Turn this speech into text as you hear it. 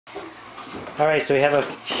Alright, so we have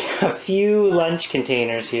a few lunch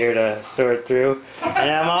containers here to sort through. And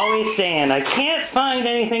I'm always saying, I can't find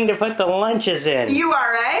anything to put the lunches in. You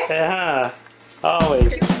are, right? Uh-huh.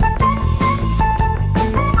 Always.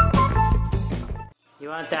 You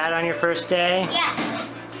want that on your first day? Yeah.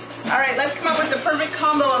 Alright, let's come up with the perfect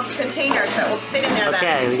combo of containers that will fit in there then.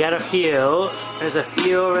 Okay, we got a few. There's a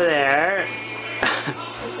few over there.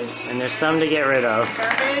 And there's some to get rid of.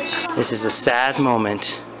 Garbage. This is a sad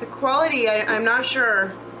moment. The quality, I'm not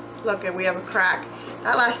sure. Look, we have a crack.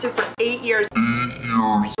 That lasted for 8 years. 8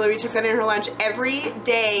 years. We took that in her lunch every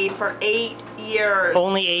day for 8 years.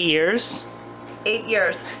 Only 8 years? 8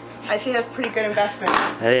 years. I think that's a pretty good investment.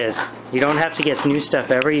 That is. You don't have to get new stuff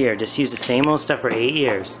every year. Just use the same old stuff for 8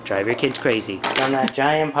 years. Drive your kids crazy. From that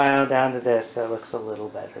giant pile down to this, that looks a little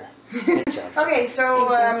better. Good job. Okay,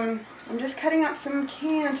 so I'm just cutting up some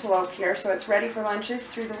cantaloupe here so it's ready for lunches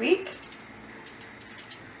through the week.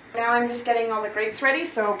 Now I'm just getting all the grapes ready,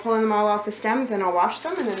 so pulling them all off the stems and I'll wash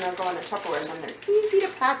them and then they'll go in a Tupperware and then they're easy to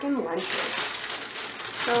pack in lunches.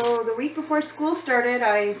 So the week before school started,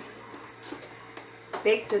 I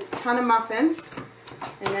baked a ton of muffins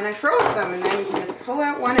and then I froze them, and then you can just pull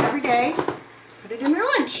out one every day, put it in their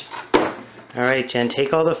lunch. Alright, Jen,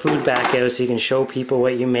 take all the food back out so you can show people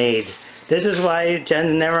what you made. This is why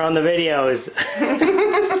Jen's never on the videos.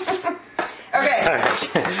 Okay,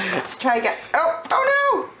 Alright. let's try again. Oh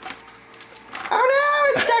no!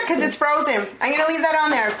 Oh no, it's stuck because it's frozen. I'm going to leave that on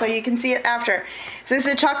there so you can see it after. So this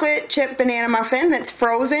is a chocolate chip banana muffin that's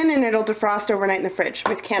frozen and it'll defrost overnight in the fridge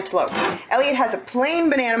with cantaloupe. Elliot has a plain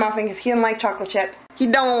banana muffin because he doesn't like chocolate chips. He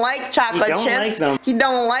don't like chocolate chips. Like them. He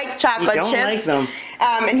don't like chocolate chips. Like them.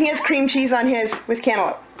 And he has cream cheese on his with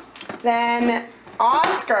cantaloupe. Then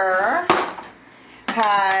Oscar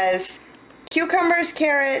has cucumbers,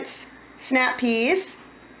 carrots, snap peas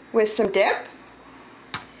with some dip,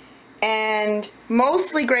 and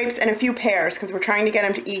mostly grapes and a few pears because we're trying to get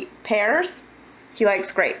him to eat pears. He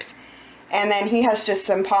likes grapes. And then he has just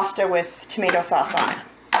some pasta with tomato sauce on it.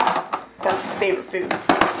 That's his favorite food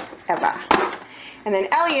ever. And then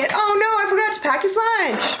Elliot, oh no, I forgot to pack his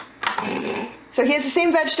lunch. So he has the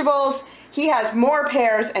same vegetables. He has more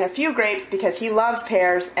pears and a few grapes because he loves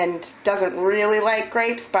pears and doesn't really like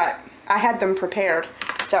grapes, but I had them prepared.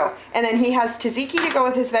 So, and then he has tzatziki to go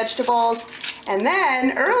with his vegetables. And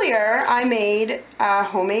then earlier I made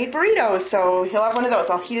homemade burritos, so he'll have one of those.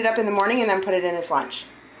 I'll heat it up in the morning and then put it in his lunch.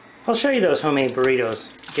 I'll show you those homemade burritos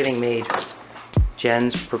getting made.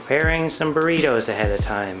 Jen's preparing some burritos ahead of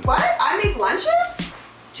time. What? I make lunches?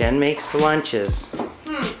 Jen makes the lunches.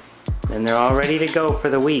 And they're all ready to go for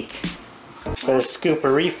the week. Got a scoop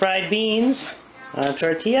of refried beans on a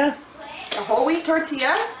tortilla. A whole wheat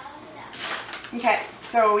tortilla. Okay,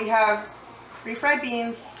 so we have refried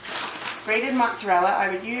beans, grated mozzarella. I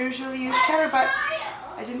would usually use cheddar, but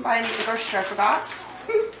I didn't buy any at the grocery store, I forgot.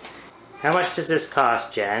 How much does this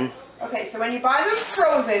cost, Jen? Okay, so when you buy them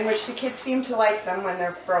frozen, which the kids seem to like them when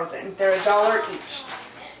they're frozen, they're $1 each.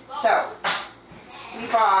 So, we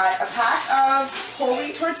bought a pack of whole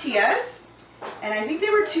wheat tortillas, and I think they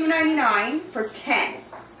were $2.99 for 10.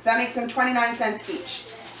 So that makes them 29 cents each.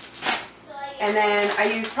 And then I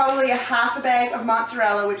used probably a half a bag of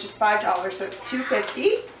mozzarella, which is $5, so it's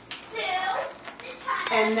 $2.50.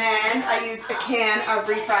 And then I used a can of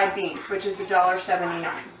refried beans, which is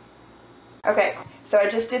 $1.79. Okay, so I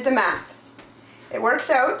just did the math. It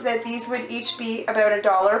works out that these would each be about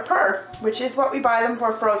 $1 per, which is what we buy them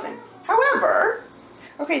for frozen. However,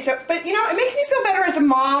 okay, so, but you know, it makes me feel better as a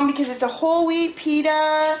mom because it's a whole wheat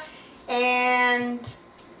pita and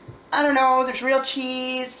I don't know, there's real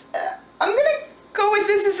cheese. I'm gonna go with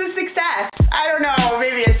this as a success. I don't know,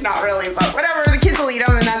 maybe it's not really, but whatever, the kids will eat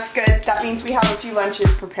them and that's good. That means we have a few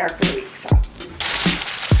lunches prepared for the week, so.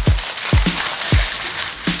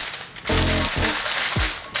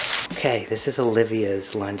 Okay, this is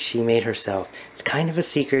Olivia's lunch. She made herself. It's kind of a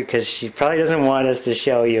secret because she probably doesn't want us to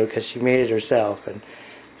show you because she made it herself. And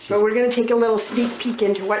but we're going to take a little sneak peek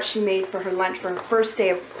into what she made for her lunch for her first day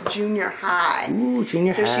of junior high. Ooh,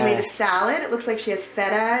 junior high. So she made a salad. It looks like she has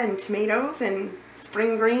feta and tomatoes and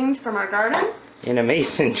spring greens from our garden. In a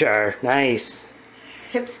mason jar. Nice.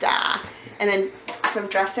 Hipster. And then some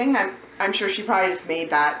dressing. I'm sure she probably just made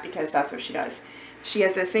that because that's what she does. She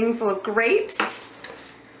has a thing full of grapes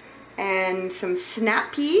and some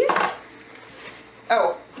snap peas.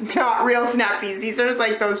 Oh, not real snap peas. These are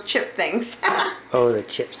like those chip things. Oh, the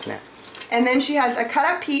chip snap. And then she has a cut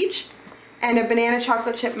up peach and a banana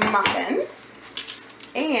chocolate chip muffin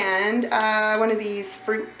and one of these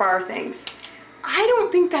fruit bar things. I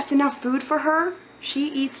don't think that's enough food for her. She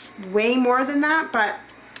eats way more than that, but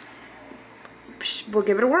we'll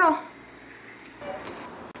give it a whirl.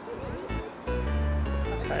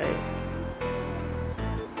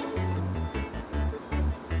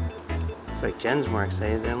 Looks like Jen's more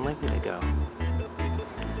excited than Olivia to go.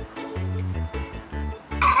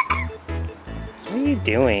 What are you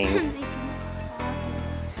doing?